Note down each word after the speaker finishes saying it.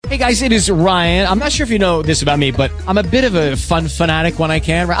Hey guys, it is Ryan. I'm not sure if you know this about me, but I'm a bit of a fun fanatic when I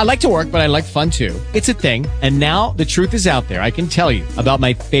can. I like to work, but I like fun too. It's a thing. And now the truth is out there. I can tell you about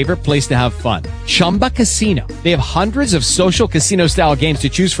my favorite place to have fun. Chumba Casino. They have hundreds of social casino style games to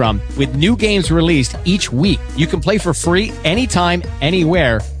choose from with new games released each week. You can play for free anytime,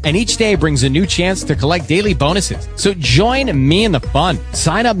 anywhere. And each day brings a new chance to collect daily bonuses. So join me in the fun.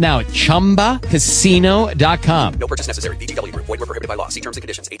 Sign up now at ChumbaCasino.com. No purchase necessary. VGW Group. Void where prohibited by law. See terms and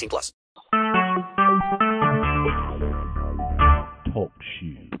conditions. 18+. Talk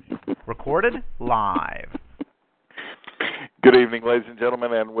shoes. Recorded live. Good evening, ladies and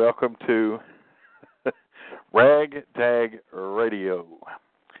gentlemen, and welcome to RagTag Radio.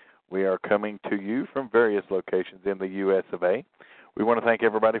 We are coming to you from various locations in the U.S. of A. We want to thank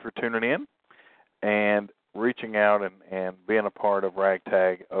everybody for tuning in and reaching out and being a part of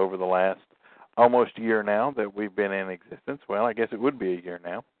RagTag over the last almost year now that we've been in existence. Well, I guess it would be a year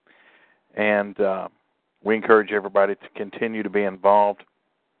now. And we encourage everybody to continue to be involved,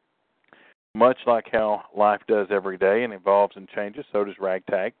 much like how life does every day and evolves and changes, so does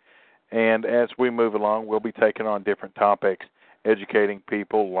RagTag. And as we move along, we'll be taking on different topics, educating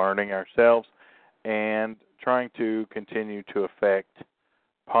people, learning ourselves, and trying to continue to affect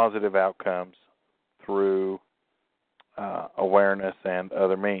positive outcomes through awareness and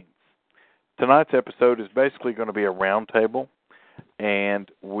other means. Tonight's episode is basically going to be a roundtable, and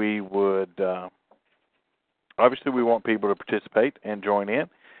we would, obviously we want people to participate and join in.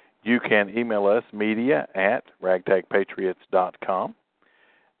 You can email us, media@ragtagpatriots.com.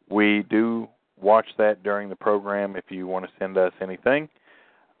 We do watch that during the program. If you want to send us anything,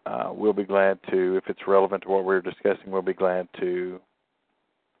 we'll be glad to, if it's relevant to what we're discussing, we'll be glad to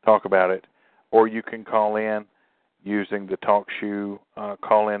talk about it. Or you can call in using the TalkShoe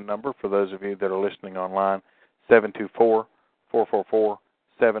call-in number for those of you that are listening online,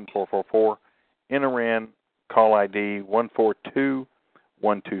 724-444-7444. Enter in call ID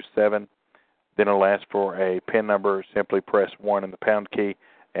 142127. Then it'll ask for a PIN number. Simply press 1 and the pound key,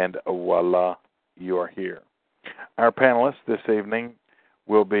 and voila, you are here. Our panelists this evening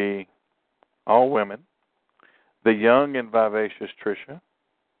will be all women, the young and vivacious Tricia,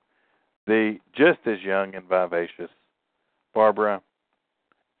 the just as young and vivacious Barbara,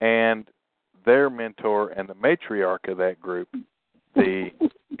 and their mentor and the matriarch of that group, the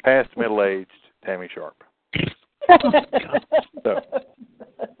past middle-aged Tammy Sharp. So,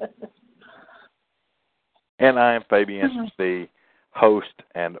 and I am Fabian, the host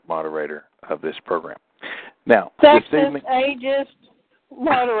and moderator of this program. Now, this evening, ageist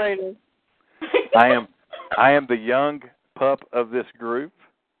moderator. I am the young pup of this group.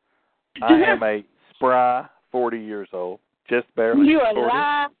 I am a spry 40 years old, just barely. You a 40.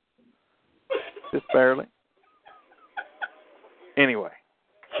 lie. Just barely. Anyway,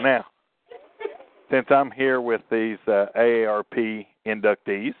 now, since I'm here with these AARP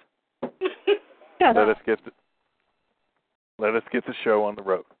inductees, let us get the show on the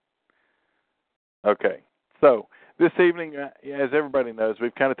road. Okay, so this evening, as everybody knows,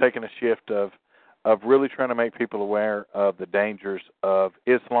 we've kind of taken a shift of really trying to make people aware of the dangers of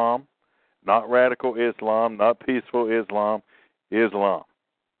Islam. Not radical Islam, not peaceful Islam, Islam.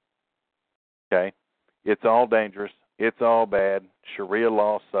 Okay? It's all dangerous. It's all bad. Sharia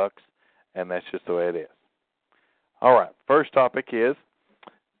law sucks, and that's just the way it is. All right, first topic is,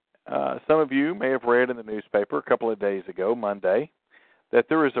 some of you may have read in the newspaper a couple of days ago, Monday, that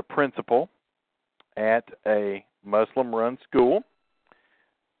there is a principal at a Muslim-run school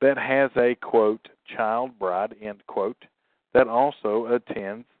that has a, quote, child bride, end quote, that also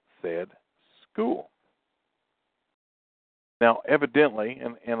attends said school. Now, evidently,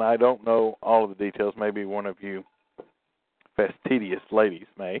 and I don't know all of the details, maybe one of you fastidious ladies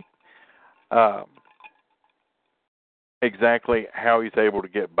may, exactly how he's able to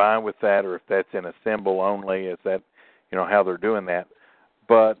get by with that, or if that's in a symbol only, is that, how they're doing that.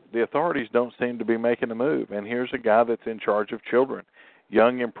 But the authorities don't seem to be making a move. And here's a guy that's in charge of children,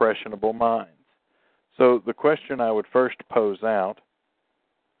 young, impressionable minds. So the question I would first pose out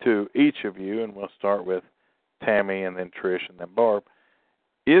to each of you, and we'll start with Tammy and then Trish and then Barb,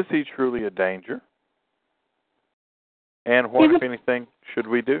 is he truly a danger? And what, if anything, should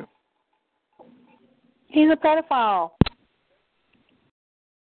we do? He's a pedophile.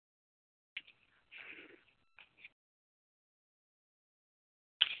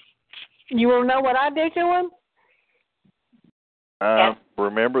 You want to know what I did to him?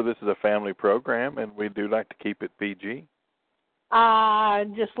 Remember, this is a family program, and we do like to keep it PG. I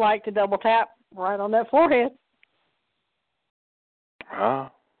just like to double tap right on that forehead.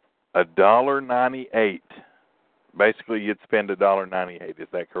 $1.98 Basically, you'd spend $1.98. Is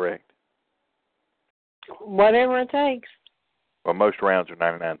that correct? Whatever it takes. Well, most rounds are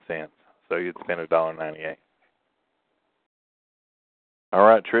 99 cents, so you'd spend $1.98. All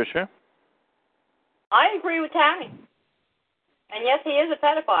right, Tricia. I agree with Tammy. And yes, he is a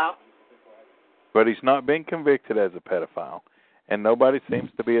pedophile. But he's not being convicted as a pedophile, and nobody seems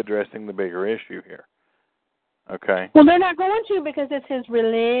to be addressing the bigger issue here. Okay? Well, they're not going to because it's his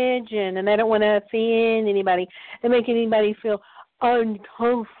religion, and they don't want to offend anybody and make anybody feel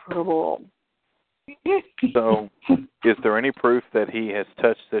uncomfortable. So, is there any proof that he has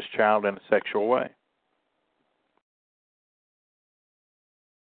touched this child in a sexual way?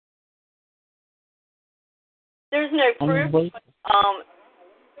 There's no proof.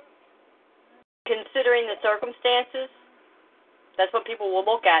 Considering the circumstances, that's what people will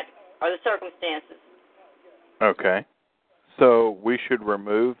look at, are the circumstances. Okay. So we should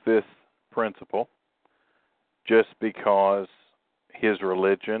remove this principle just because his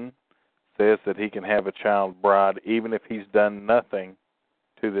religion says that he can have a child bride even if he's done nothing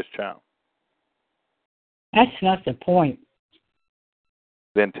to this child. That's not the point.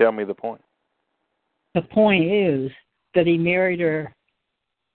 Then tell me the point. The point is that he married her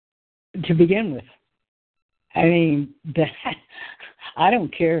to begin with. I mean, I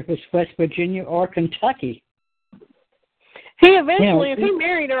don't care if it's West Virginia or Kentucky. He eventually, if he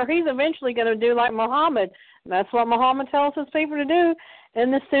married her, he's eventually going to do like Muhammad. And that's what Muhammad tells his people to do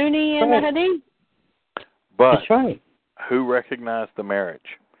in the Sunni and the Hadith. But that's right. Who recognized the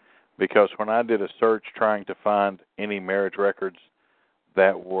marriage? Because when I did a search trying to find any marriage records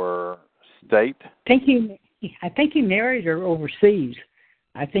that were state, I think he married her overseas.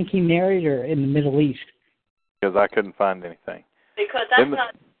 I think he married her in the Middle East. Because I couldn't find anything. Because that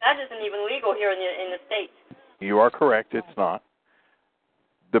isn't even legal here in the States. You are correct, it's not.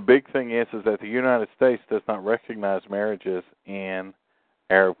 The big thing is that the United States does not recognize marriages in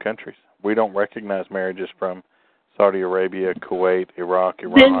Arab countries. We don't recognize marriages from Saudi Arabia, Kuwait, Iraq,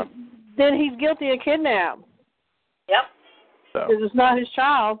 Iran. Then he's guilty of kidnap. Yep. Because it's not his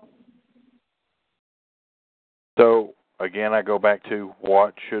child. So again, I go back to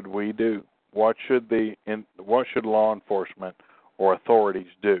what should we do? What should law enforcement or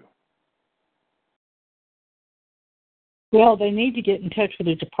authorities do? Well, they need to get in touch with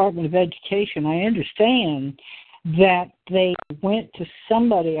the Department of Education. I understand that they went to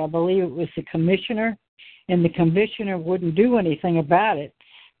somebody, I believe it was the commissioner, and the commissioner wouldn't do anything about it.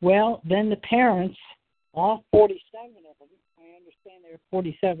 Well, then the parents, all 47 of them, I understand there are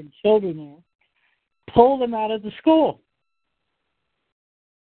 47 children there, pulled them out of the school.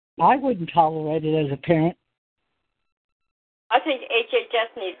 I wouldn't tolerate it as a parent. I think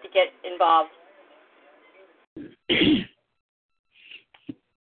HHS needs to get involved.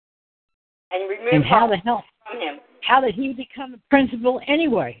 And remove how the hell from him. How did he become a principal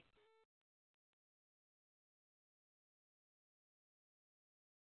anyway?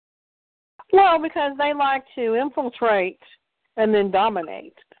 Well, because they like to infiltrate and then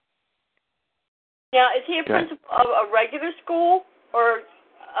dominate. Now, is he a principal of a regular school or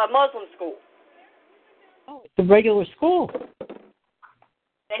a Muslim school? Oh, it's a regular school.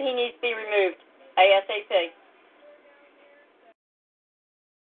 Then he needs to be removed ASAP.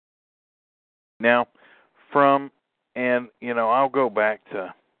 Now, I'll go back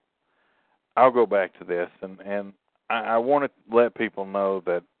to this, and I want to let people know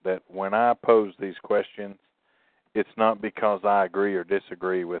that when I pose these questions, it's not because I agree or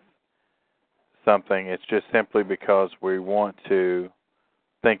disagree with something. It's just simply because we want to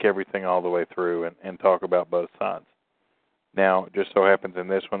think everything all the way through and talk about both sides. Now, it just so happens in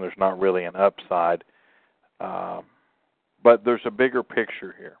this one there's not really an upside, but there's a bigger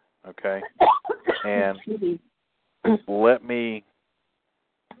picture here, okay? And let me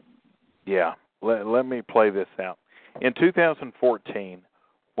play this out. In 2014,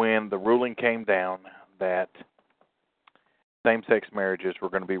 when the ruling came down that same-sex marriages were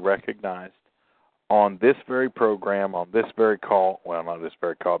going to be recognized, on this very program, on this very call, well, not this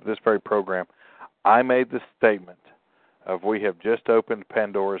very call, but this very program, I made the statement of we have just opened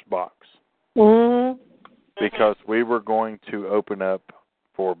Pandora's box. Mm-hmm. Because we were going to open up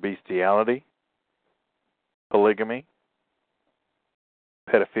for bestiality, polygamy,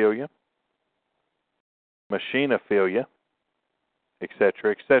 pedophilia, machinophilia,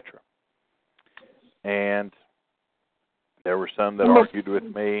 etc., etc. And there were some that argued with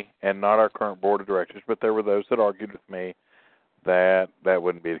me, and not our current board of directors, but there were those that argued with me that that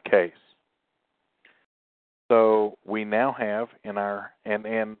wouldn't be the case. So we now have in our,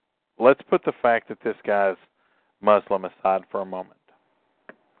 and let's put the fact that this guy's Muslim aside for a moment,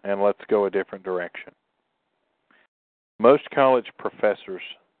 and let's go a different direction. most college professors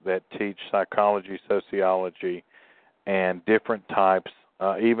that teach psychology, sociology, and different types,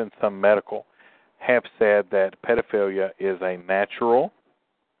 even some medical, have said that pedophilia is a natural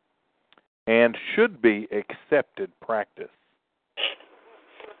and should be accepted practice.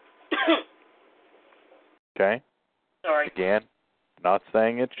 Okay? Sorry. Again, not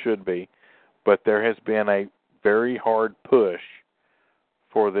saying it should be, but there has been a very hard push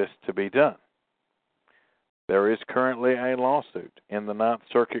for this to be done. There is currently a lawsuit in the Ninth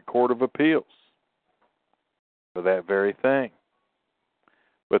Circuit Court of Appeals for that very thing.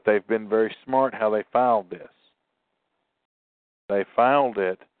 But they've been very smart how they filed this. They filed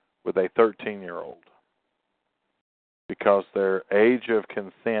it with a 13-year-old because their age of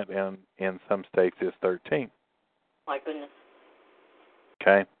consent in some states is 13. My goodness.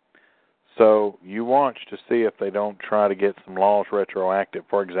 Okay? So you watch to see if they don't try to get some laws retroactive.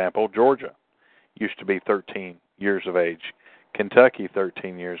 For example, Georgia used to be 13 years of age. Kentucky,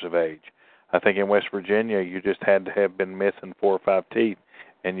 13 years of age. I think in West Virginia, you just had to have been missing 4 or 5 teeth,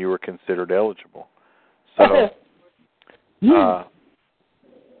 and you were considered eligible. So,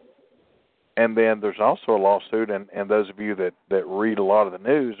 and then there's also a lawsuit, and those of you that read a lot of the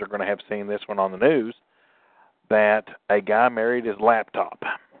news are going to have seen this one on the news, that a guy married his laptop.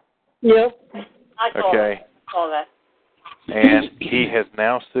 Yep. I saw that. And he has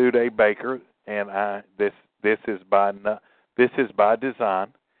now sued a baker, and this is by design.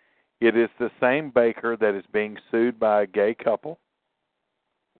 It is the same baker that is being sued by a gay couple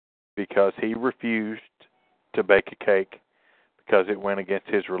because he refused to bake a cake because it went against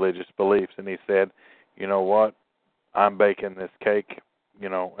his religious beliefs. And he said, you know what, I'm baking this cake. You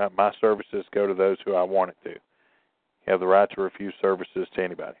know, my services go to those who I want it to. You have the right to refuse services to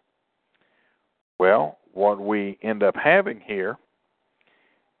anybody. Well, what we end up having here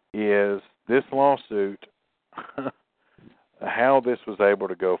is this lawsuit. How this was able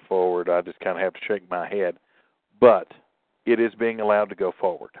to go forward, I just kind of have to shake my head. But it is being allowed to go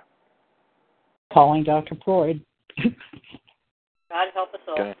forward. Calling Dr. Floyd. God help us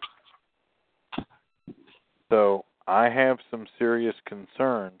all. Okay. So I have some serious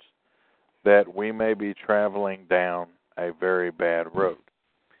concerns that we may be traveling down a very bad road.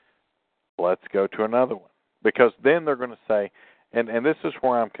 Let's go to another one. Because then they're going to say, and this is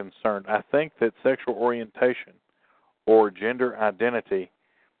where I'm concerned, I think that sexual orientation or gender identity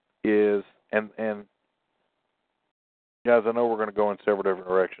is, and guys, I know we're going to go in several different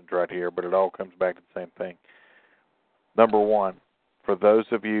directions right here, but it all comes back to the same thing. Number one, for those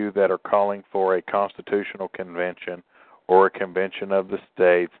of you that are calling for a constitutional convention or a convention of the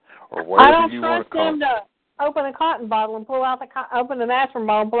states or whatever you want to call it. I don't trust them to open a cotton bottle and pull out open an aspirin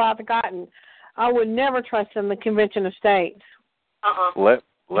bottle and pull out the cotton. I would never trust them, the convention of states.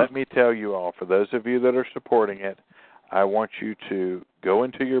 Let me tell you all, for those of you that are supporting it, I want you to go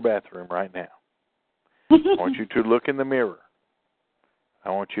into your bathroom right now. I want you to look in the mirror. I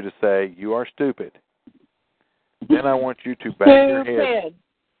want you to say, you are stupid. Then I want you to bang your head.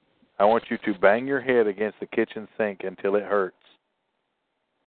 I want you to bang your head against the kitchen sink until it hurts.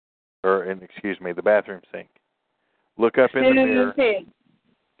 The bathroom sink. Look up in the mirror.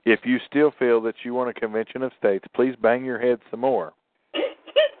 If you still feel that you want a convention of states, please bang your head some more.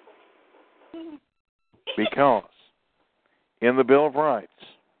 Because in the Bill of Rights,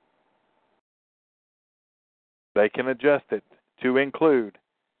 they can adjust it to include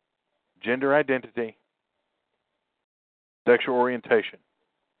gender identity, sexual orientation.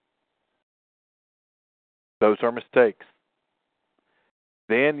 Those are mistakes.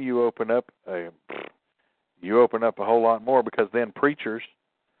 Then you open up a whole lot more, because then preachers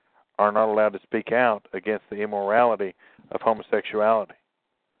are not allowed to speak out against the immorality of homosexuality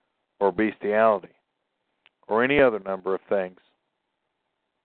or bestiality or any other number of things.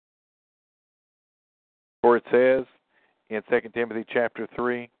 For it says in 2 Timothy chapter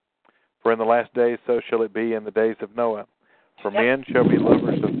 3, for in the last days so shall it be in the days of Noah. For men shall be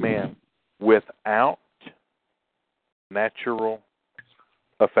lovers of men without natural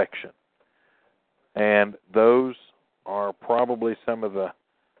affection. And those are probably some of the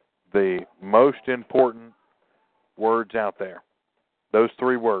most important words out there. Those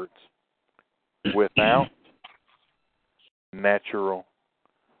 3 words. Without natural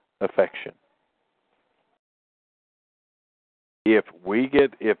affection. If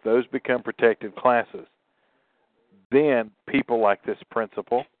those become protected classes, then people like this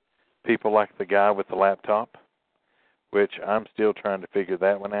principal, people like the guy with the laptop, which I'm still trying to figure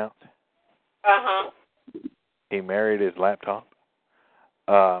that one out. Uh-huh. He married his laptop.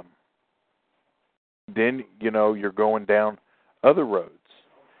 Then, you're going down other roads.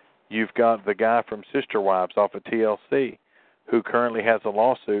 You've got the guy from Sister Wives off of TLC who currently has a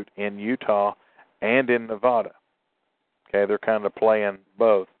lawsuit in Utah and in Nevada. Okay, they're kind of playing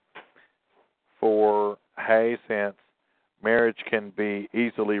both for, hey, since marriage can be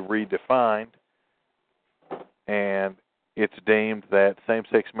easily redefined and it's deemed that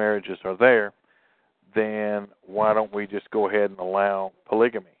same-sex marriages are there, then why don't we just go ahead and allow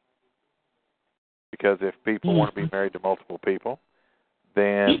polygamy? Because if people want to be married to multiple people,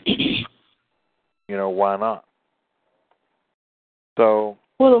 then, why not? So,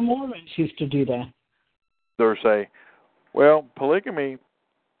 well, the Mormons used to do that. They're say, well, polygamy,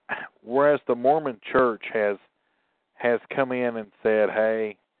 whereas the Mormon Church has come in and said,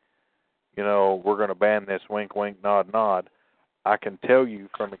 hey, we're going to ban this, wink, wink, nod, nod. I can tell you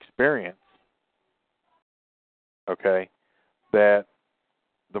from experience, okay, that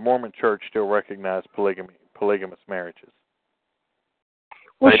the Mormon Church still recognizes polygamous marriages.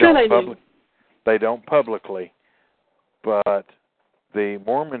 Well, sure they do. They don't publicly, but the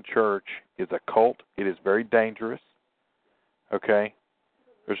Mormon Church is a cult. It is very dangerous, okay?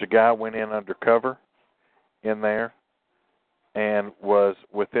 There's a guy went in undercover in there and was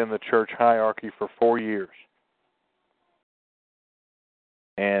within the church hierarchy for 4 years.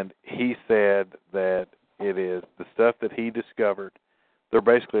 And he said that it is the stuff that he discovered. They're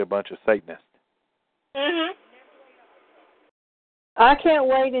basically a bunch of Satanists. Mhm. I can't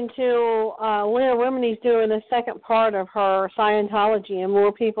wait until Leah Remini's doing the second part of her Scientology and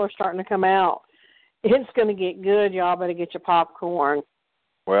more people are starting to come out. It's going to get good. Y'all better get your popcorn.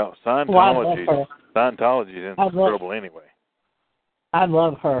 Well, Scientology is in trouble anyway. I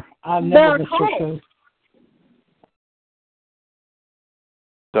love her. I've never missed her show.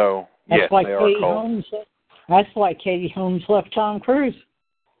 So, yes, they are cold. That's why Katie Holmes left Tom Cruise.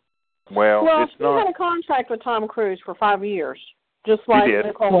 Well, it's she not. had a contract with Tom Cruise for 5 years, just like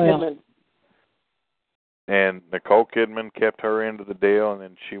Nicole Kidman. And Nicole Kidman kept her into the deal, and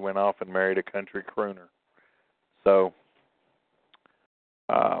then she went off and married a country crooner. So,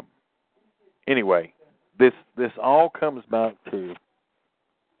 anyway, this all comes back to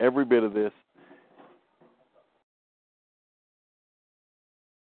every bit of this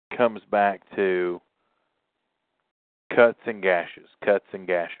comes back to cuts and gashes.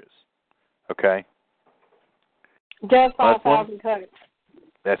 Okay? Death by 1,000 cuts.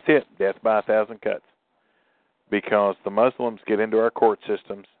 That's it. Death by 1,000 cuts. Because the Muslims get into our court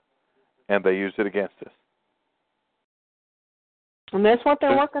systems and they use it against us. And that's what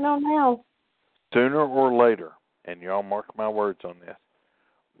they're working on now. Sooner or later, and y'all mark my words on this,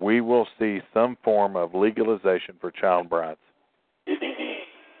 we will see some form of legalization for child brides.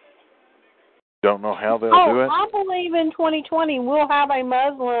 Don't know how they'll do it. I believe in 2020 we'll have a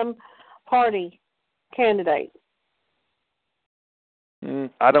Muslim party candidate.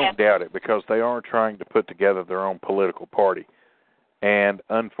 I don't doubt it because they are trying to put together their own political party. And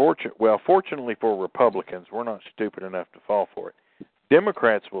fortunately for Republicans, we're not stupid enough to fall for it.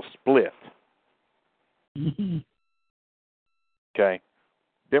 Democrats will split. Okay?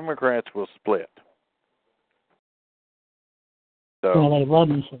 Democrats will split. So, well, they love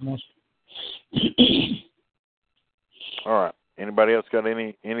them so much. All right. Anybody else got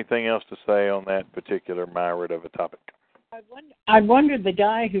anything else to say on that particular myriad of a topic? I wonder the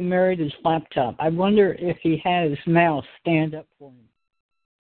guy who married his laptop. I wonder if he had his mouse stand up for him.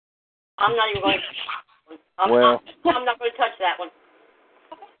 I'm not even going to. I'm not going to touch that one.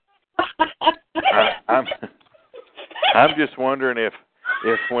 I'm just wondering if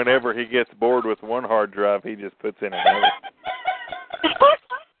whenever he gets bored with one hard drive, he just puts in another.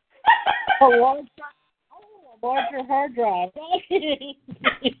 A larger hard drive.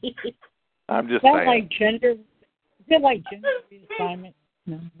 I'm just saying. Like gender. Is it like gender reassignment?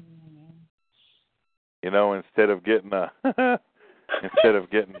 No. Instead of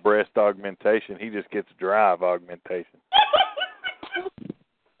getting breast augmentation, he just gets drive augmentation.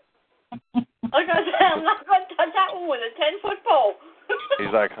 Like I said, I'm not going to touch that one with a 10-foot pole.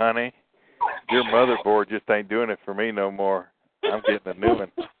 He's like, honey, your motherboard just ain't doing it for me no more. I'm getting a new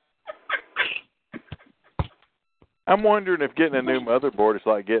one. I'm wondering if getting a new motherboard is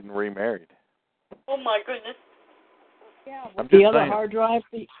like getting remarried. Oh, my goodness. Yeah, the other hard drive,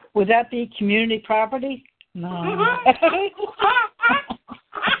 would that be community property? No.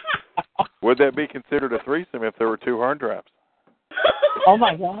 Would that be considered a threesome if there were two hard drives? Oh,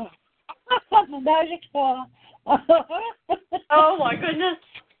 my God. Oh, my goodness.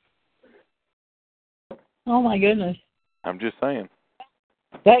 Oh, my goodness. I'm just saying.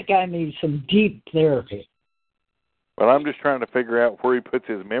 That guy needs some deep therapy. Well, I'm just trying to figure out where he puts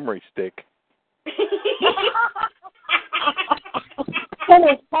his memory stick. In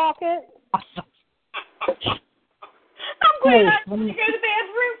his pocket. I'm glad I didn't go to the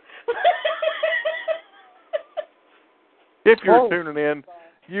bathroom. If you're tuning in,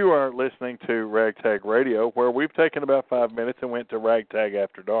 you are listening to RagTag Radio, where we've taken about 5 minutes and went to RagTag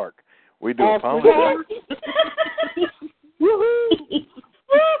After Dark. We do apologize. Woohoo!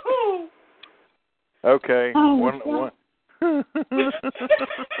 Okay. One.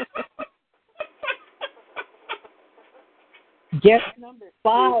 Guest number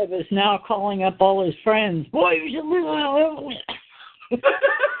 5 is now calling up all his friends. Boy, you should listen.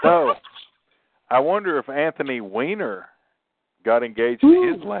 So, I wonder if Anthony Weiner got engaged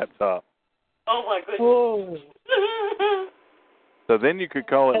to his laptop. Oh, my goodness. Oh. So then you could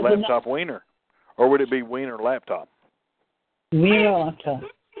call it Laptop Weiner. Or would it be Weiner Laptop? Weiner laptop.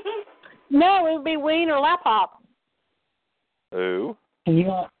 No, it would be Wiener laptop. Ooh.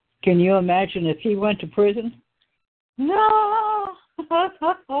 Can you imagine if he went to prison? No.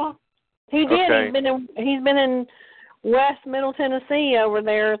 He did. Okay. He's been in West Middle Tennessee over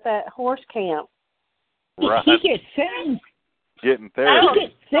there at that horse camp. Right. He gets sentenced. Getting Oh,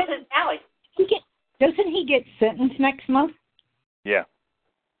 therapy. Doesn't he get sentenced next month? Yeah.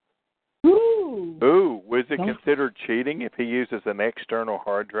 Ooh. Ooh, was it considered cheating if he uses an external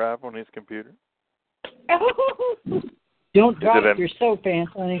hard drive on his computer? Don't drop your soap,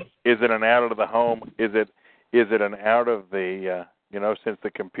 Anthony. Is it an out of the home? Is it an out of the, since the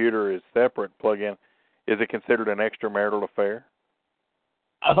computer is separate, plug in, is it considered an extramarital affair?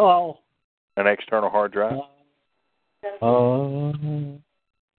 Oh. An external hard drive? Oh.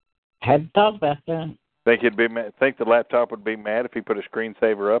 Hadn't thought about that. Think the laptop would be mad if he put a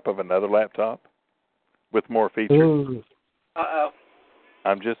screensaver up of another laptop with more features? Ooh. Uh-oh.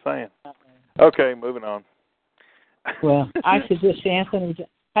 I'm just saying. Okay, moving on. Well, I suggest Anthony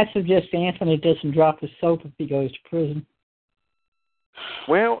doesn't drop his soap if he goes to prison.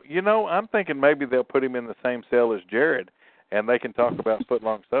 Well, I'm thinking maybe they'll put him in the same cell as Jared, and they can talk about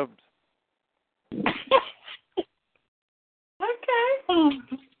footlong subs. Okay.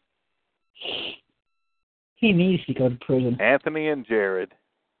 He needs to go to prison. Anthony and Jared.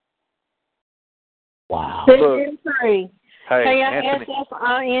 Wow. 6 and 3. Hey, Anthony.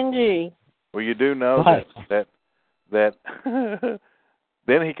 K-I-S-S-I-N-G. Well, you do know that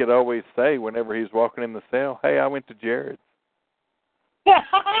then he could always say whenever he's walking in the cell, "Hey, I went to Jared's."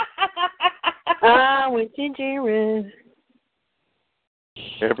 I went to Jared.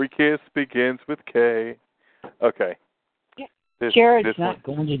 Every kiss begins with K. Okay. Jared's not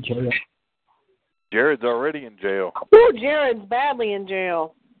going to jail. Jared's already in jail. Oh, Jared's badly in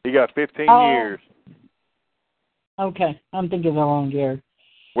jail. He got 15 years. Okay, I'm thinking of the wrong Jared.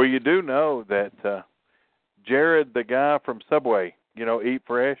 Well, you do know that Jared, the guy from Subway, Eat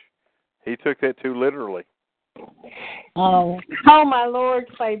Fresh, he took that too literally. Oh. Oh, my Lord,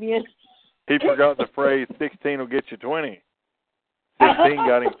 Fabian. He forgot the phrase, 16 will get you 20. 16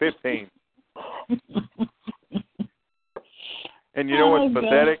 got him 15. And you know what's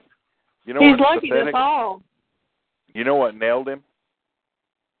pathetic? You know He's what's lucky pathetic? that's all. You know what nailed him?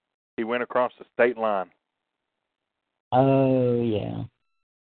 He went across the state line. Oh, yeah.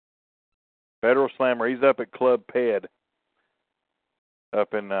 Federal slammer. He's up at Club Ped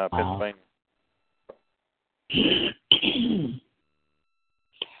up in Pennsylvania.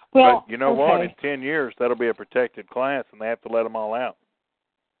 Well, but you know what? In 10 years, that'll be a protected class, and they have to let them all out.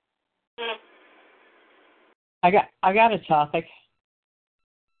 I got a topic.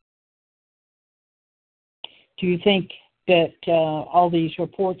 Do you think that all these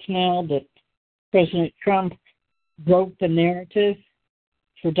reports now that President Trump broke the narrative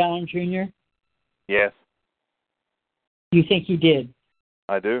for Don Jr.? Yes. Do you think he did?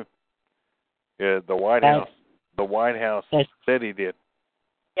 I do. Yeah, the White House said he did.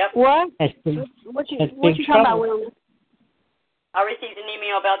 Yep. What? What you talking about, William? I received an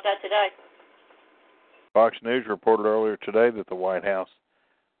email about that today. Fox News reported earlier today that the White House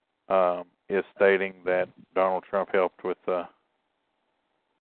is stating that Donald Trump helped with the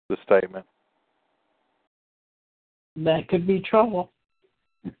statement. That could be trouble.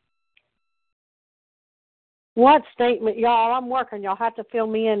 What statement, y'all? I'm working. Y'all have to fill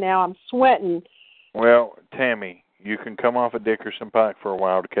me in now. I'm sweating. Well, Tammy, you can come off at Dickerson Pike for a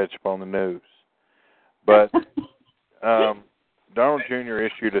while to catch up on the news. But Donald Jr.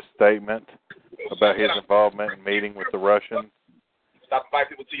 issued a statement about his involvement in meeting with the Russians. Stop inviting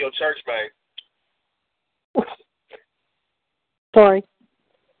people to your church, man. Sorry.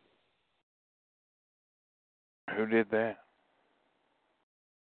 Who did that?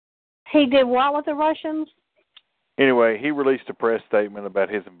 He did what with the Russians? Anyway, he released a press statement about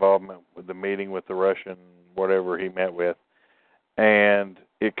his involvement with the meeting with the Russian, whatever he met with. and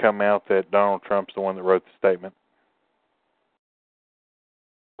it come out that Donald Trump's the one that wrote the statement.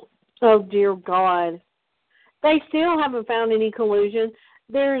 Oh, dear God. They still haven't found any collusion.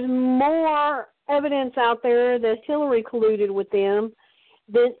 There's more evidence out there that Hillary colluded with them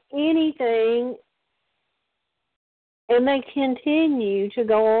than anything, and they continue to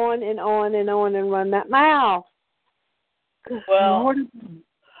go on and on and on and run that mouth. Well, Lord.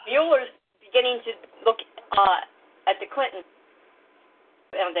 Mueller's beginning to look at the Clinton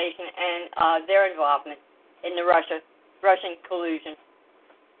Foundation and their involvement in the Russian collusion.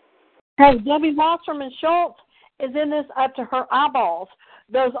 Hey, Debbie Wasserman Schultz is in this up to her eyeballs.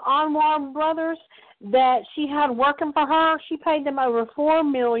 Those Anwar brothers that she had working for her, she paid them over $4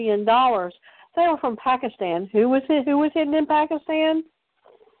 million. They were from Pakistan. Who was hidden in Pakistan?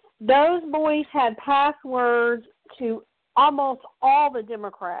 Those boys had passwords to almost all the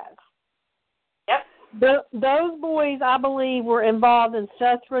Democrats. Yep. Those boys, I believe, were involved in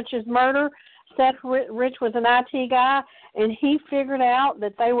Seth Rich's murder. Seth Rich was an IT guy, and he figured out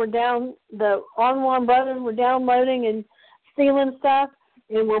that they were the Anwar brothers were downloading and stealing stuff,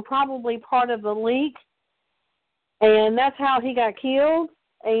 and were probably part of the leak. And that's how he got killed.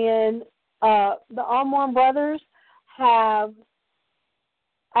 And the Anwar brothers have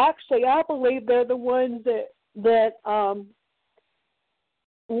actually, I believe they're the ones that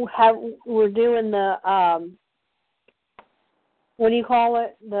were doing the what do you call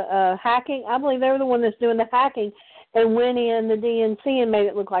it? The hacking. I believe they were the one that's doing the hacking and went in the DNC and made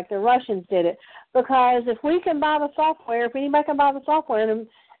it look like the Russians did it. Because if we can buy the software, if anybody can buy the software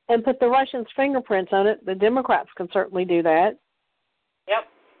and put the Russians' fingerprints on it, the Democrats can certainly do that. Yep.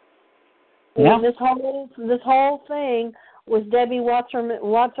 Yeah. And this whole thing was Debbie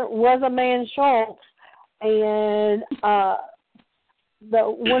was a man Schultz, and one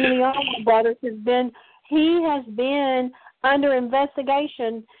of the Allen brothers has been under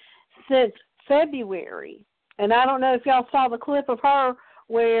investigation since February. And I don't know if y'all saw the clip of her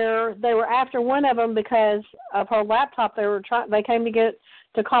where they were after one of them because of her laptop. They came to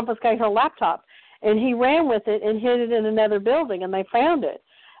confiscate her laptop, and he ran with it and hid it in another building, and they found it.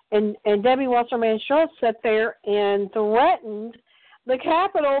 And Debbie Wasserman Schultz sat there and threatened the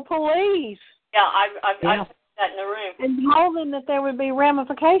Capitol Police. Yeah, I said that in the room. And told them that there would be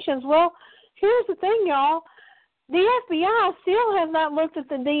ramifications. Well, here's the thing, y'all. The FBI still has not looked at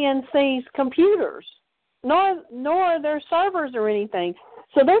the DNC's computers, nor their servers or anything.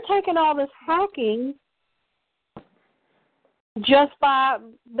 So they're taking all this hacking just by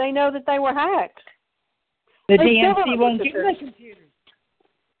they know that they were hacked. The DNC won't give the computers.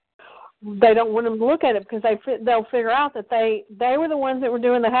 They don't want them to look at it because they'll figure out that they were the ones that were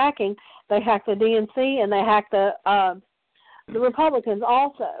doing the hacking. They hacked the DNC and they hacked the Republicans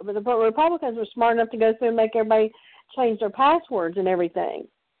also. But the Republicans were smart enough to go through and make everybody change their passwords and everything.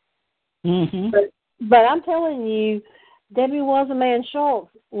 Mm-hmm. But I'm telling you, Debbie Wasserman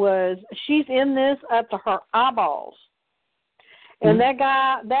Schultz she's in this up to her eyeballs. And that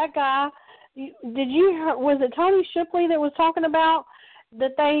guy, was it Tony Shipley that was talking about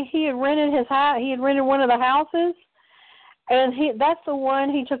that he had rented his house? He had rented one of the houses, and that's the one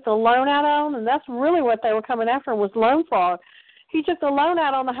he took the loan out on, and that's really what they were coming after was loan fraud. He took the loan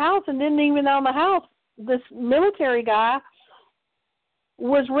out on the house and didn't even own the house. This military guy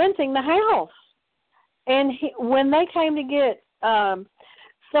was renting the house, and when they came to get some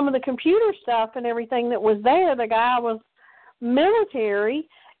of the computer stuff and everything that was there, the guy was military,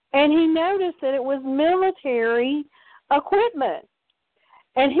 and he noticed that it was military equipment.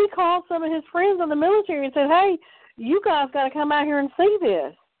 And he called some of his friends in the military and said, hey, you guys got to come out here and see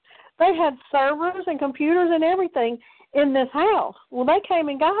this. They had servers and computers and everything in this house. Well, they came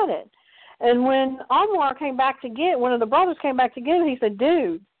and got it. And when Anwar came back to get one of the brothers came back to get it, he said,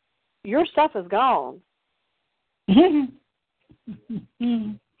 dude, your stuff is gone. The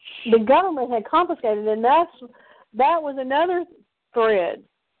government had confiscated it, and that was another thread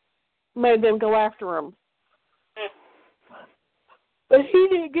made them go after him. But he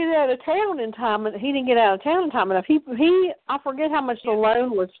didn't get out of town in time. He didn't get out of town in time enough. I forget how much the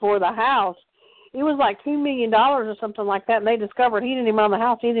loan was for the house. It was like $2 million or something like that. And they discovered he didn't even own the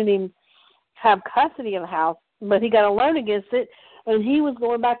house. He didn't even have custody of the house. But he got a loan against it, and he was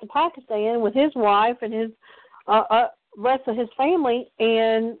going back to Pakistan with his wife and his rest of his family,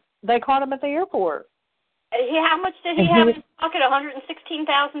 and they caught him at the airport. How much did he have in his pocket?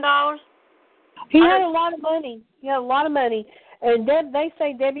 $116,000. He had a lot of money. And they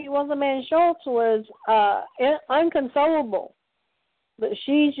say Debbie Wasserman Schultz was inconsolable, but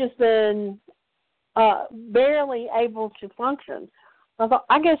she's just been barely able to function.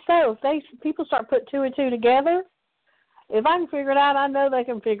 I guess so. If people start putting two and two together, If I can figure it out, I know they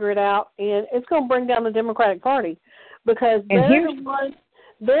can figure it out, and it's going to bring down the Democratic Party because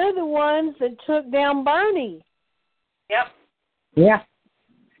they're the ones that took down Bernie. Yep. Yeah.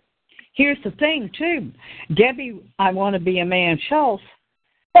 Here's the thing, too. Debbie, I want to be a man, Schultz,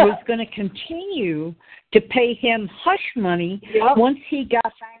 was going to continue to pay him hush money once he got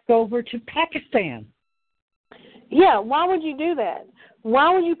back over to Pakistan. Yeah, why would you do that?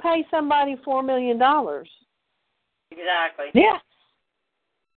 Why would you pay somebody $4 million? Exactly. Yeah.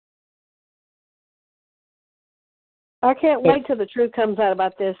 I can't wait till the truth comes out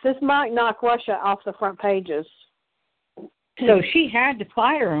about this. This might knock Russia off the front pages. So she had to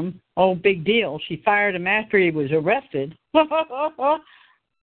fire him. Oh, big deal. She fired him after he was arrested. That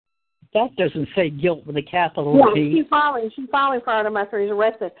doesn't say guilt with a capital G. She finally fired him after he's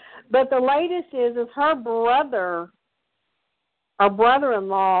arrested. But the latest is her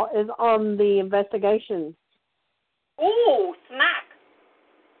brother-in-law is on the investigation. Ooh, smack.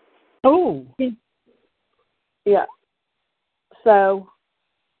 Oh. Yeah. So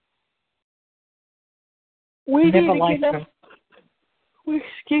we need to get we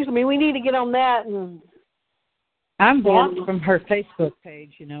need to get on that. And I'm blocked from her Facebook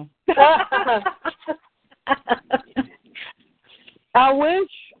page, you know. I wish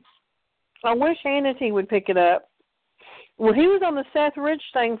Hannity would pick it up. Well, he was on the Seth Rich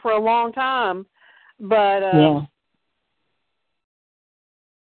thing for a long time, but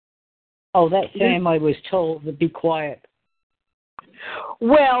oh, that family was told to be quiet.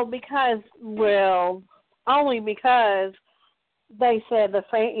 Only because they said it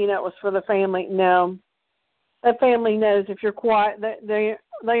was for the family. No, that family knows if you're quiet, they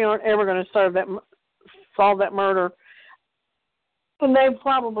aren't ever going to solve that murder. And they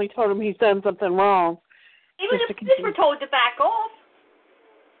probably told him he's done something wrong. Even if they were told to back off.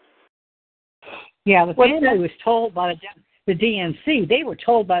 Yeah, the family was told by the DNC. They were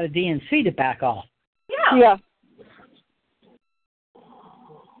told by the DNC to back off. Yeah.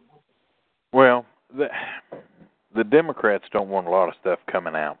 Well, the Democrats don't want a lot of stuff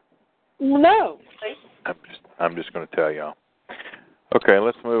coming out. No. I'm just going to tell y'all. Okay,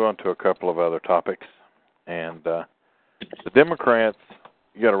 let's move on to a couple of other topics. And the Democrats,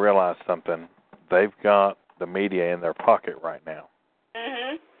 you got to realize something. They've got the media in their pocket right now.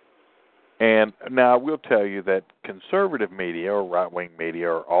 Mm-hmm. And now I will tell you that conservative media or right-wing media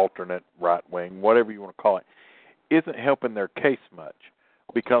or alternate right-wing, whatever you want to call it, isn't helping their case much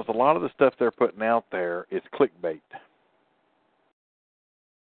because a lot of the stuff they're putting out there is clickbait.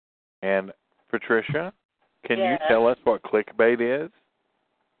 And, Patricia, can you tell us what clickbait is?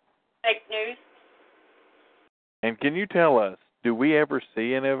 Fake news. And can you tell us, do we ever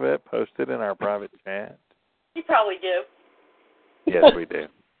see any of it posted in our private chat? You probably do. Yes, we do.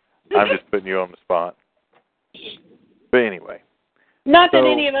 I'm just putting you on the spot. But anyway. Not that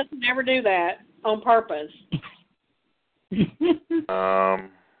any of us would ever do that on purpose.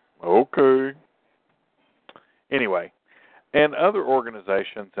 Okay. Anyway, and other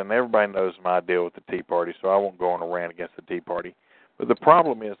organizations, and everybody knows my deal with the Tea Party, so I won't go on a rant against the Tea Party. But the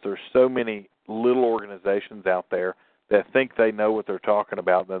problem is there's so many little organizations out there that think they know what they're talking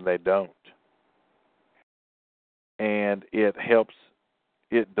about, then they don't. And it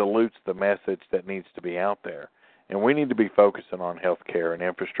dilutes the message that needs to be out there. And we need to be focusing on health care and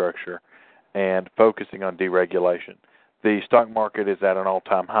infrastructure and focusing on deregulation. The stock market is at an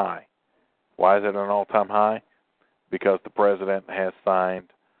all-time high. Why is it an all-time high? Because the president has signed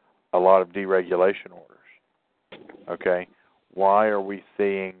a lot of deregulation orders. Okay? Why are we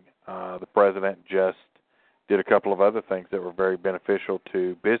seeing the president just did a couple of other things that were very beneficial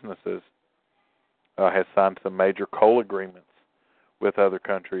to businesses, has signed some major coal agreements with other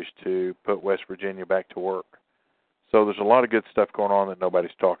countries to put West Virginia back to work. So there's a lot of good stuff going on that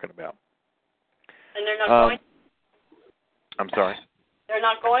nobody's talking about. And they're not going to. I'm sorry? They're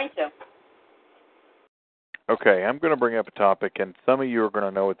not going to. Okay, I'm going to bring up a topic, and some of you are going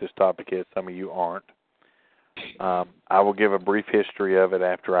to know what this topic is. Some of you aren't. I will give a brief history of it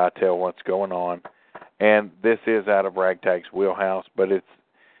after I tell what's going on. And this is out of RagTag's wheelhouse, but it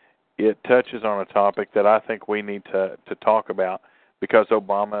touches on a topic that I think we need to talk about because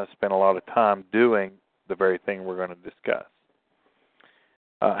Obama spent a lot of time doing the very thing we're going to discuss.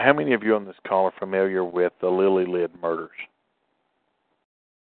 How many of you on this call are familiar with the Lily Lid murders?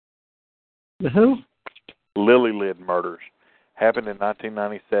 The who? Lily Lid murders. Happened in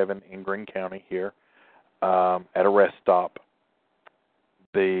 1997 in Greene County here at a rest stop.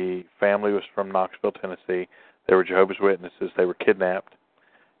 The family was from Knoxville, Tennessee. They were Jehovah's Witnesses. They were kidnapped,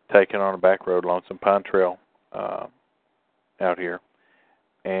 taken on a back road, Lonesome Pine Trail out here.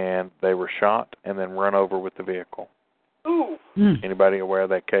 And they were shot and then run over with the vehicle. Ooh. Anybody aware of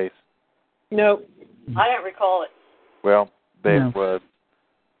that case? Nope. I don't recall it. Well, there was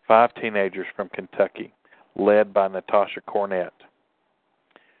 5 teenagers from Kentucky, led by Natasha Cornett.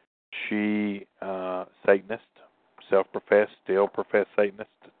 She, Satanist, self-professed, still professed Satanist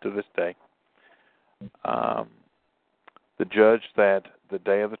to this day. The judge that the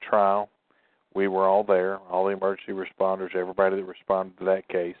day of the trial, we were all there, all the emergency responders, everybody that responded to that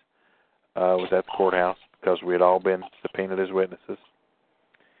case was at the courthouse because we had all been subpoenaed as witnesses.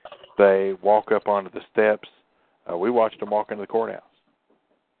 They walk up onto the steps. We watched them walk into the courthouse.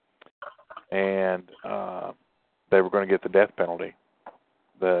 And they were going to get the death penalty.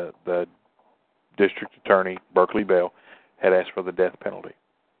 The district attorney, Berkeley Bell, had asked for the death penalty.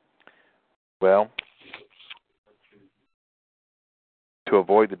 Well, to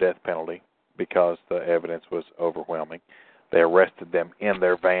avoid the death penalty, because the evidence was overwhelming, they arrested them in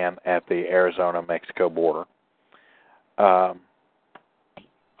their van at the Arizona-Mexico border.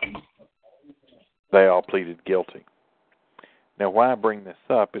 They all pleaded guilty. Now, why I bring this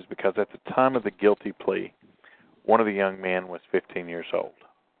up is because at the time of the guilty plea, one of the young men was 15 years old.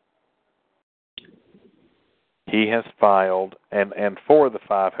 He has filed, and 4 of the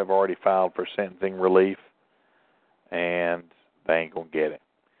 5 have already filed for sentencing relief, and they ain't going to get it.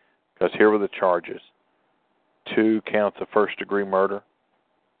 Because here were the charges. 2 counts of first-degree murder,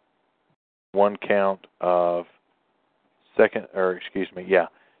 1 count of 2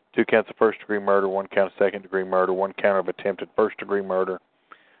 counts of first-degree murder, 1 count of second-degree murder, 1 count of attempted first-degree murder,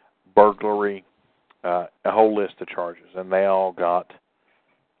 burglary, a whole list of charges, and they all got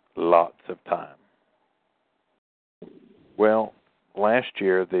lots of time. Well, last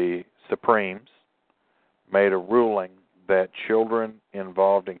year the Supremes made a ruling that children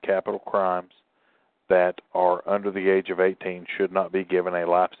involved in capital crimes that are under the age of 18 should not be given a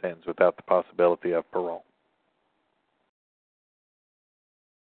life sentence without the possibility of parole.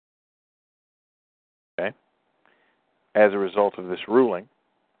 Okay. As a result of this ruling,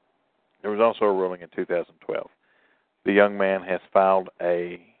 there was also a ruling in 2012. The young man has filed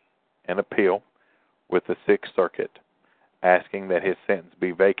an appeal with the Sixth Circuit asking that his sentence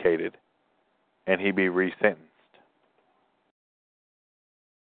be vacated and he be resentenced.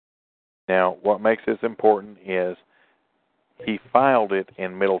 Now, what makes this important is he filed it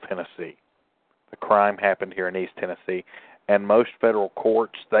in Middle Tennessee. The crime happened here in East Tennessee, and most federal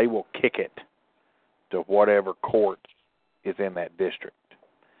courts, they will kick it to whatever court is in that district.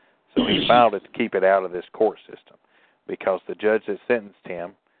 So he filed it to keep it out of this court system because the judge that sentenced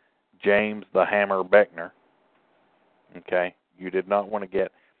him, James the Hammer Beckner, okay, you did not want to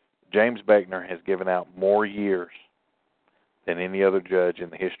get, James Beckner has given out more years than any other judge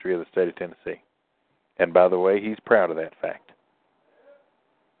in the history of the state of Tennessee. And by the way, he's proud of that fact.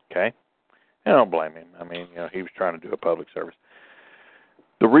 Okay? And I don't blame him. I mean, he was trying to do a public service.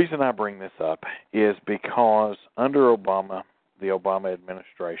 The reason I bring this up is because under Obama, the Obama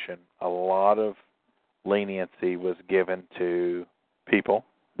administration, a lot of leniency was given to people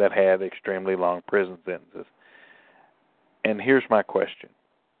that had extremely long prison sentences. And here's my question.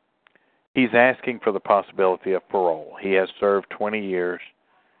 He's asking for the possibility of parole. He has served 20 years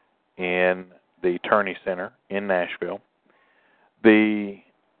in the Attorney Center in Nashville. He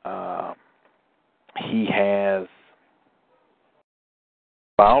has,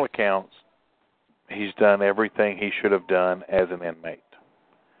 by all accounts, he's done everything he should have done as an inmate,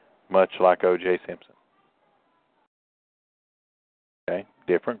 much like O.J. Simpson. Okay,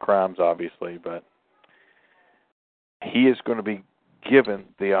 different crimes, obviously, but he is going to be given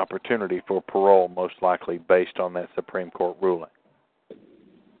the opportunity for parole, most likely based on that Supreme Court ruling.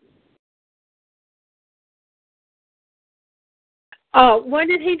 What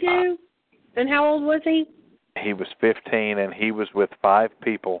did he do? And how old was he? He was 15, and he was with 5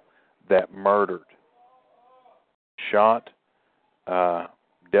 people that murdered, shot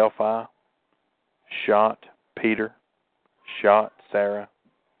Delphi, shot Peter, shot Sarah,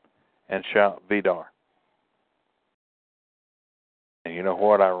 and shot Vidar. And you know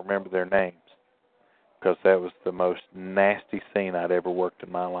what? I remember their names because that was the most nasty scene I'd ever worked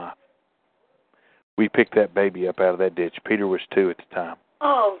in my life. We picked that baby up out of that ditch. Peter was 2 at the time.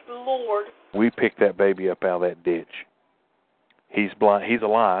 Oh, Lord. We picked that baby up out of that ditch. He's blind. He's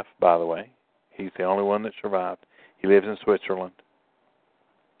alive, by the way. He's the only one that survived. He lives in Switzerland.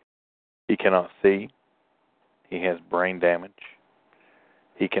 He cannot see. He has brain damage.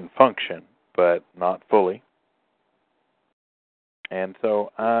 He can function, but not fully. And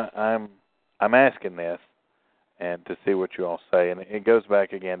so I'm asking this, and to see what you all say. And it goes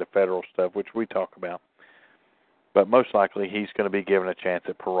back again to federal stuff, which we talk about. But most likely he's going to be given a chance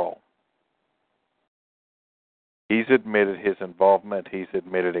at parole. He's admitted his involvement. He's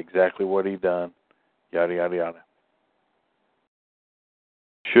admitted exactly what he done. Yada, yada, yada.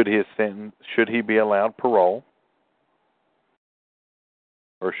 Should he be allowed parole?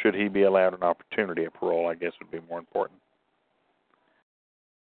 Or should he be allowed an opportunity at parole, I guess would be more important.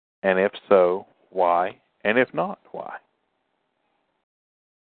 And if so, why? And if not, why?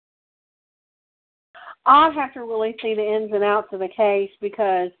 I'll have to really see the ins and outs of the case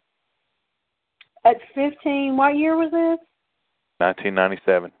because at 15, what year was this?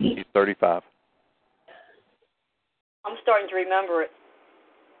 1997. He's 35. I'm starting to remember it.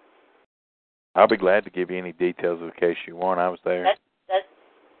 I'll be glad to give you any details of the case you want. I was there.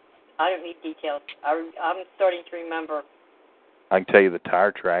 I don't need details. I'm starting to remember. I can tell you the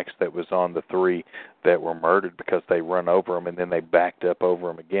tire tracks that was on the 3 that were murdered because they run over them and then they backed up over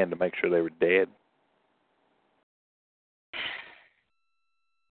them again to make sure they were dead.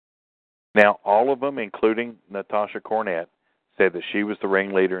 Now, all of them, including Natasha Cornett, said that she was the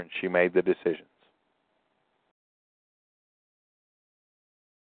ringleader and she made the decisions.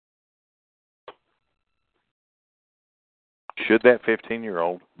 Should that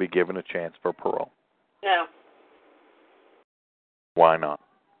 15-year-old be given a chance for parole? No. Why not?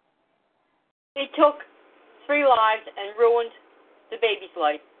 He took 3 lives and ruined the baby's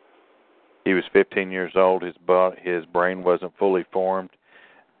life. He was 15 years old. His brain wasn't fully formed,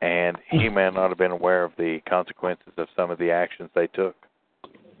 and he may not have been aware of the consequences of some of the actions they took.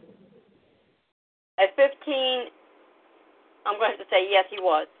 At 15, I'm going to say yes, he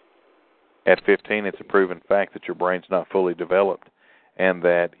was. At 15, it's a proven fact that your brain's not fully developed and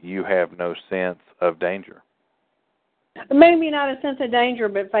that you have no sense of danger. Maybe not a sense of danger,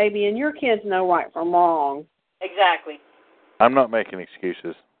 but Fabian, your kids know right from wrong. Exactly. I'm not making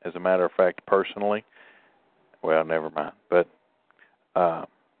excuses. As a matter of fact, personally, well, never mind. But,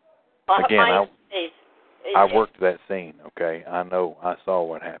 again, I worked that scene, okay? I know, I saw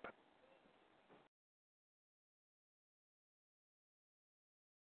what happened.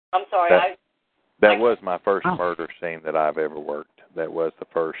 I'm sorry. That was my first murder scene that I've ever worked. That was the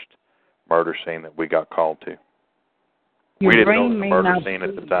first murder scene that we got called to. We didn't know it was a murder scene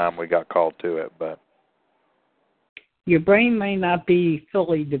at the time. We got called to it, but your brain may not be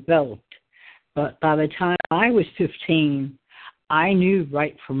fully developed, but by the time I was 15, I knew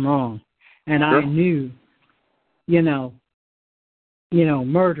right from wrong, and sure. I knew,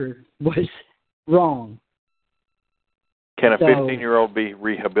 murder was wrong. Can a 15-year-old be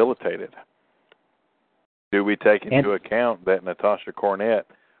rehabilitated? Do we take into account that Natasha Cornett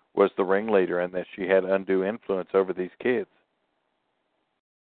was the ringleader and that she had undue influence over these kids?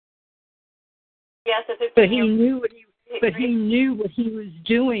 Yes, but he knew what he was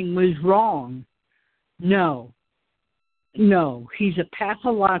doing was wrong. No, he's a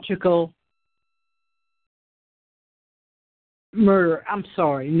pathological murderer. I'm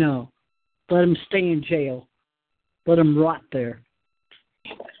sorry, no. Let him stay in jail. Let him rot there.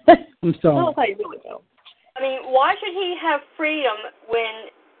 I'm sorry. I mean, why should he have freedom when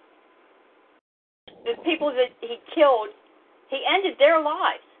the people that he killed, he ended their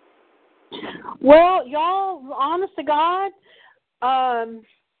lives? Well, y'all, honest to God,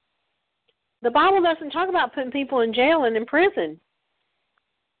 the Bible doesn't talk about putting people in jail and in prison.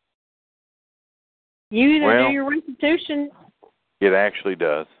 You either do your restitution. It actually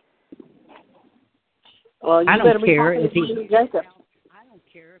does. Well, I don't care if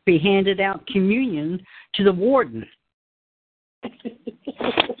he handed out communion to the warden.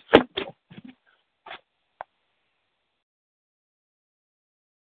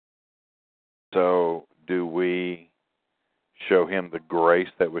 So, do we show him the grace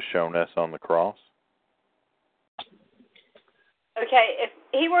that was shown us on the cross? Okay, if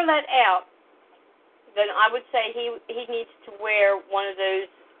he were let out, then I would say he needs to wear one of those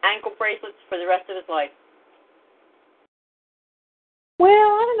ankle bracelets for the rest of his life. Well,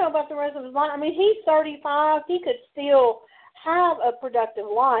 I don't know about the rest of his life. I mean, he's 35. He could still have a productive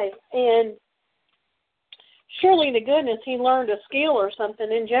life. And surely to goodness he learned a skill or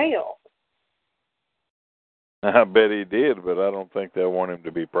something in jail. I bet he did, but I don't think they'll want him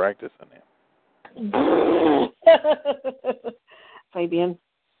to be practicing it. Fabian.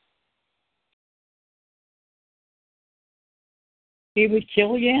 He would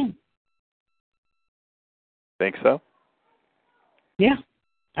kill again. Think so? Yeah,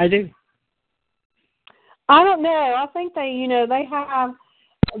 I do. I don't know. I think they have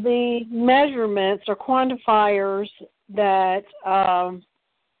the measurements or quantifiers that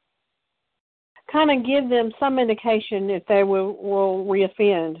kind of give them some indication if they will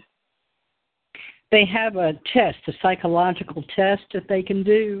reoffend. They have a test, a psychological test that they can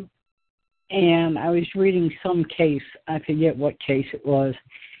do. and I was reading some case, I forget what case it was,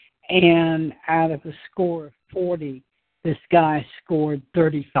 and out of a score of 40, this guy scored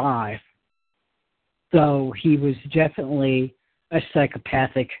 35. So he was definitely a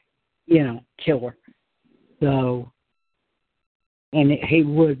psychopathic, killer. So, and he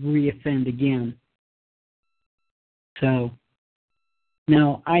would reoffend again. So,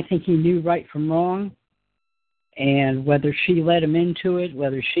 no, I think he knew right from wrong, and whether she let him into it,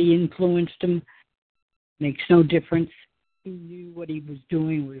 whether she influenced him, makes no difference. He knew what he was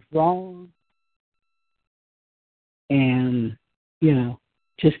doing was wrong, and,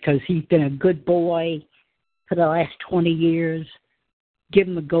 just because he's been a good boy for the last 20 years, give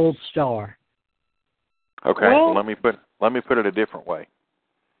him a gold star. Okay, well, let me put it a different way.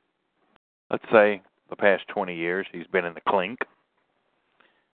 Let's say the past 20 years he's been in the clink,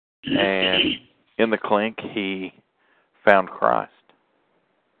 and in the clink he found Christ,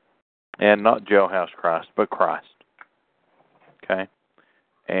 and not jailhouse Christ, but Christ. Okay,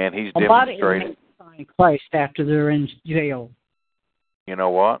 and he's demonstrated. A lot of inmates find Christ after they're in jail. You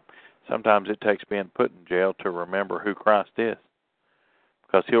know what? Sometimes it takes being put in jail to remember who Christ is,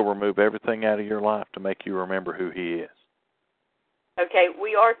 because he'll remove everything out of your life to make you remember who he is. Okay,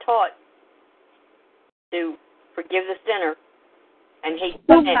 we are taught to forgive the sinner and hate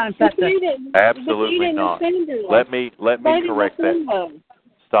the sin. Absolutely not. Let me correct that.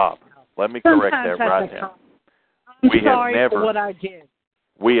 Stop. Let me correct that right now. I'm sorry for what I did.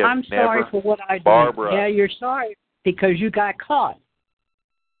 I'm sorry for what I did. Barbara. Yeah, you're sorry because you got caught.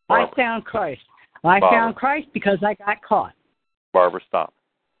 Barbara. I found Christ. I found Christ because I got caught. Barbara, stop.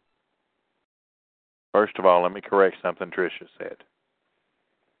 First of all, let me correct something Tricia said.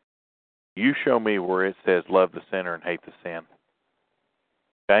 You show me where it says love the sinner and hate the sin.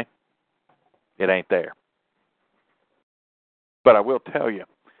 Okay? It ain't there. But I will tell you,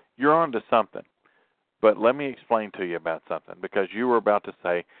 you're onto something. But let me explain to you about something, because you were about to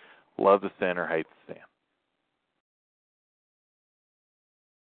say love the sinner, hate the sin.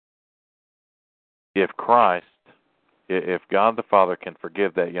 If God the Father can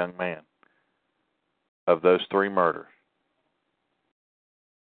forgive that young man of those 3 murders,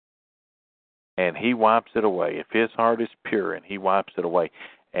 and he wipes it away, if his heart is pure and he wipes it away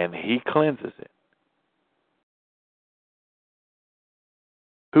and he cleanses it,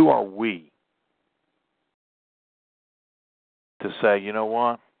 who are we to say, you know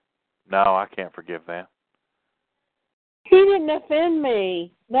what? No, I can't forgive that. He didn't offend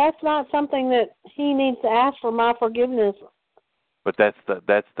me. That's not something that he needs to ask for my forgiveness. But that's the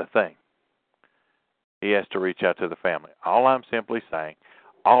thing. He has to reach out to the family. All I'm simply saying,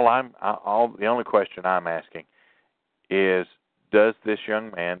 the only question I'm asking is, does this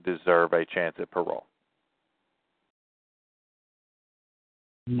young man deserve a chance at parole?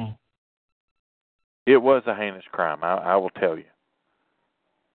 No. It was a heinous crime, I will tell you.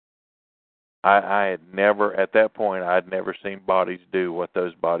 I had never, at that point, I'd never seen bodies do what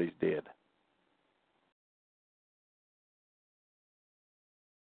those bodies did.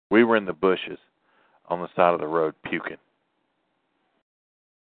 We were in the bushes on the side of the road puking.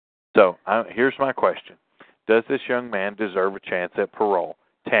 So, here's my question. Does this young man deserve a chance at parole?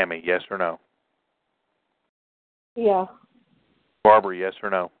 Tammy, yes or no? Yeah. Barbara, yes or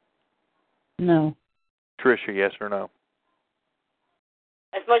no? No. Tricia, yes or no?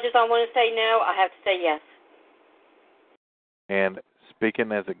 As much as I want to say no, I have to say yes. And speaking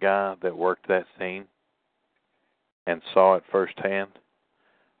as a guy that worked that scene and saw it firsthand,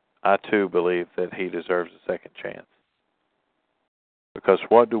 I too believe that he deserves a second chance. Because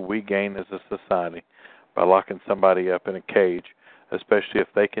what do we gain as a society by locking somebody up in a cage, especially if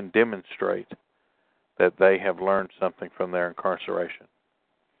they can demonstrate that they have learned something from their incarceration?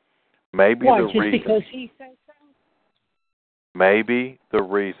 Maybe why, the just reason, because he said so? Maybe the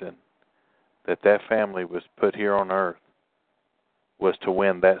reason that family was put here on earth was to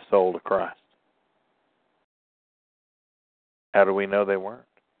win that soul to Christ. How do we know they weren't?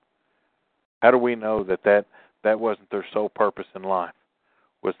 How do we know that wasn't their sole purpose in life,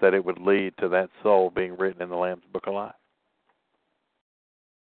 was that it would lead to that soul being written in the Lamb's Book of Life?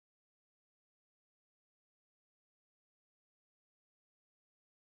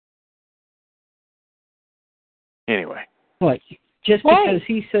 Anyway. What? Just because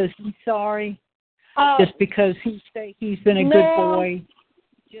he says he's sorry? Just because he say he's been a good boy?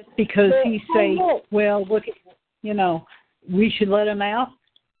 Just because he say, well, look, we should let him out?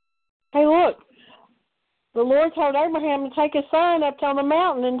 Hey, look. The Lord told Abraham to take his son up on the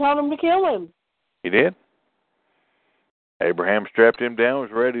mountain and told him to kill him. He did? Abraham strapped him down,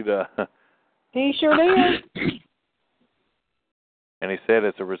 was ready to... He sure did. And he said,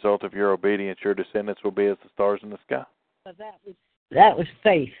 as a result of your obedience, your descendants will be as the stars in the sky. But that was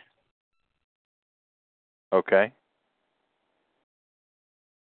faith. Okay.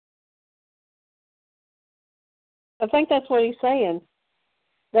 I think that's what he's saying.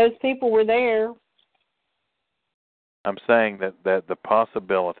 Those people were there. I'm saying that the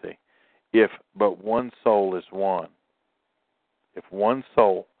possibility, if but one soul is won, if one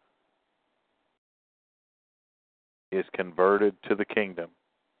soul is converted to the kingdom,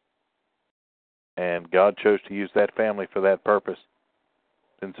 and God chose to use that family for that purpose,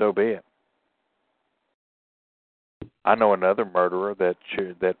 then so be it. I know another murderer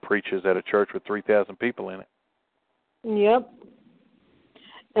that preaches at a church with 3,000 people in it. Yep.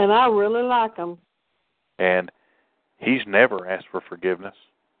 And I really like him. And he's never asked for forgiveness.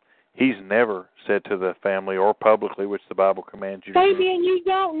 He's never said to the family or publicly, which the Bible commands you to do. Baby, and you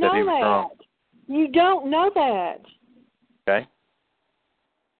don't know that. You don't know that. Okay.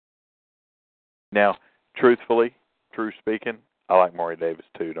 Now, truthfully, true speaking, I like Maury Davis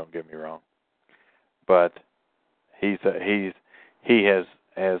too. Don't get me wrong, but he has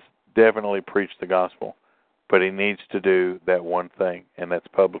definitely preached the gospel, but he needs to do that one thing, and that's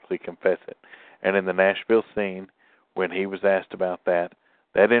publicly confess it. And in the Nashville scene, when he was asked about that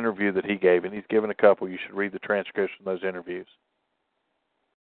interview that he gave, and he's given a couple, you should read the transcripts from those interviews.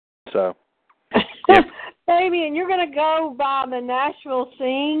 So, baby, and you're going to go by the Nashville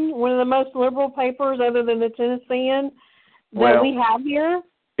Scene, one of the most liberal papers other than the Tennessean that we have here?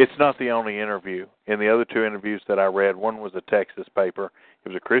 It's not the only interview. In the other two interviews that I read, one was a Texas paper. It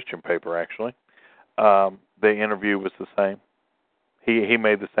was a Christian paper, actually. The interview was the same. He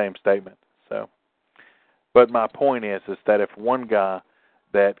made the same statement. So, but my point is that if one guy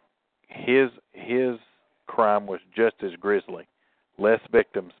that his crime was just as grisly, less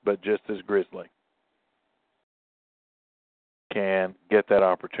victims, but just as grisly, can get that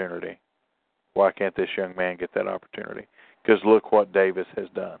opportunity, why can't this young man get that opportunity? Because look what Davis has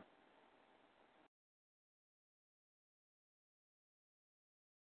done.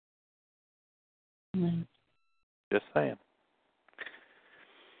 Mm-hmm. Just saying.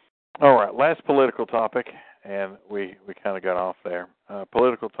 All right, last political topic, and we kind of got off there.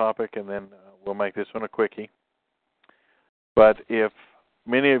 Political topic, and then we'll make this one a quickie. But if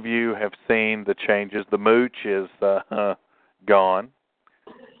many of you have seen the changes, the mooch is gone.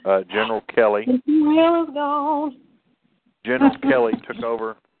 General Kelly. The is gone. General Kelly took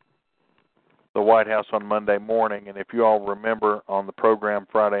over the White House on Monday morning, and if you all remember on the program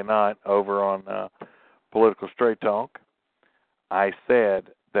Friday night over on Political Straight Talk, I said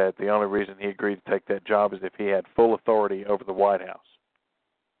that the only reason he agreed to take that job is if he had full authority over the White House.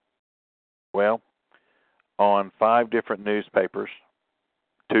 Well, on 5 different newspapers,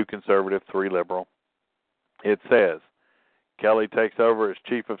 2 conservative, 3 liberal, it says Kelly takes over as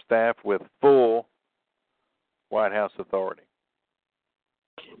chief of staff with full White House authority.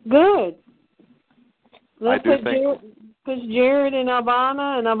 Good. Let's I do think put Jared and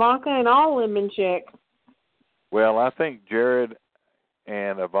Ivana and Ivanka and all of them in check. Well, I think Jared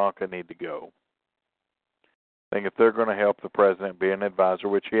and Ivanka need to go. I think if they're going to help the president be an advisor,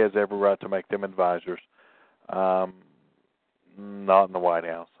 which he has every right to make them advisors, not in the White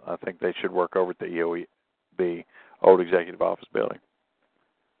House. I think they should work over at the EOE, the old executive office building.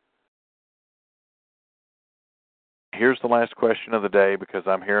 Here's the last question of the day, because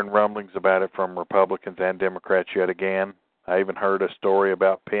I'm hearing rumblings about it from Republicans and Democrats yet again. I even heard a story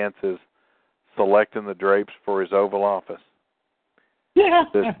about Pence is selecting the drapes for his Oval Office. Yeah,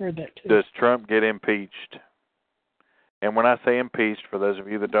 I heard that too. Does Trump get impeached? And when I say impeached, for those of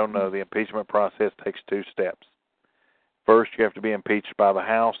you that don't know, the impeachment process takes 2 steps. First, you have to be impeached by the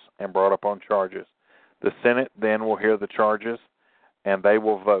House and brought up on charges. The Senate then will hear the charges, and they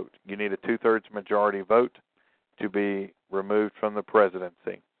will vote. You need a 2/3 majority vote to be removed from the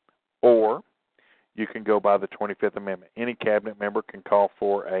presidency. Or you can go by the 25th Amendment. Any cabinet member can call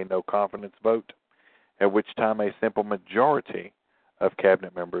for a no-confidence vote, at which time a simple majority of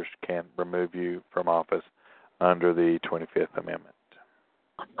cabinet members can remove you from office under the 25th Amendment.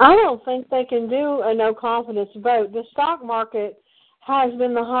 I don't think they can do a no-confidence vote. The stock market has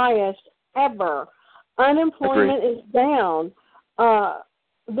been the highest ever. Unemployment is down.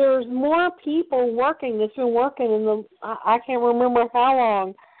 There's more people working that's been working in I can't remember how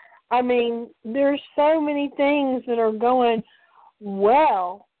long. I mean, there's so many things that are going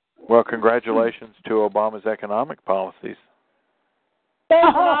well. Well, congratulations to Obama's economic policies. Those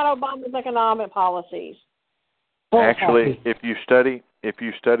are not Obama's economic policies. Actually, if you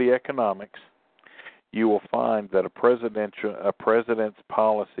study economics, you will find that a president's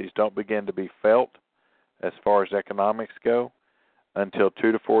policies don't begin to be felt as far as economics go until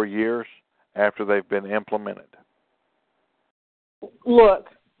 2 to 4 years after they've been implemented. Look,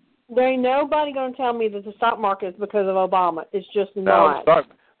 there ain't nobody going to tell me that the stock market is because of Obama. It's just not. No,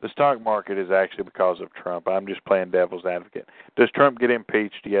 the stock market is actually because of Trump. I'm just playing devil's advocate. Does Trump get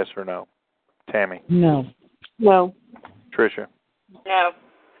impeached, yes or no? Tammy? No. No. Tricia? No.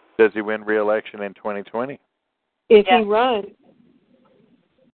 Does he win re-election in 2020? If he runs.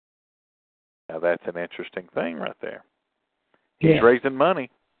 Now, that's an interesting thing right there. He's raising money.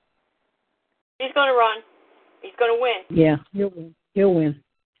 He's going to run. He's going to win. Yeah, he'll win.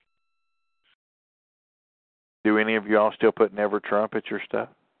 Do any of y'all still put Never Trump at your stuff?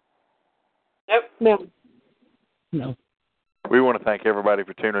 Nope. No. We want to thank everybody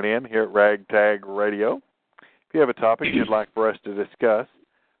for tuning in here at RagTag Radio. If you have a topic you'd like for us to discuss,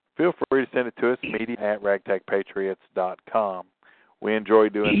 feel free to send it to us, media@ragtagpatriots.com. We enjoy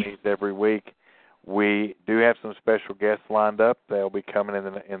doing these every week. We do have some special guests lined up. They'll be coming in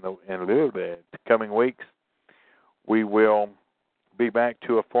a little bit. Coming weeks, we will be back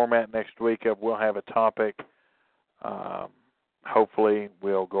to a format next week of we'll have a topic. Hopefully,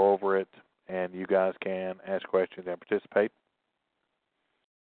 we'll go over it, and you guys can ask questions and participate.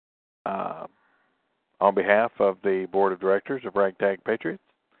 On behalf of the Board of Directors of RagTag Patriots,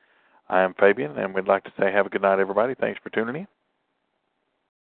 I am Fabian, and we'd like to say have a good night, everybody. Thanks for tuning in.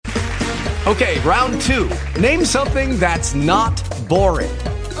 Okay, round 2. Name something that's not boring.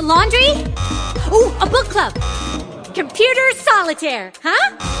 A laundry? Ooh, a book club. Computer solitaire,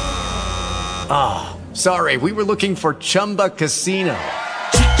 huh? Ah, sorry, we were looking for Chumba Casino.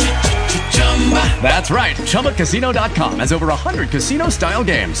 That's right, ChumbaCasino.com has over 100 casino-style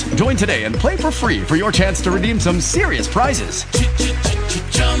games. Join today and play for free for your chance to redeem some serious prizes.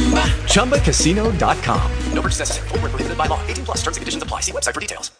 ChumbaCasino.com. No purchase necessary. Void where prohibited by law. 18+ terms and conditions apply. See website for details.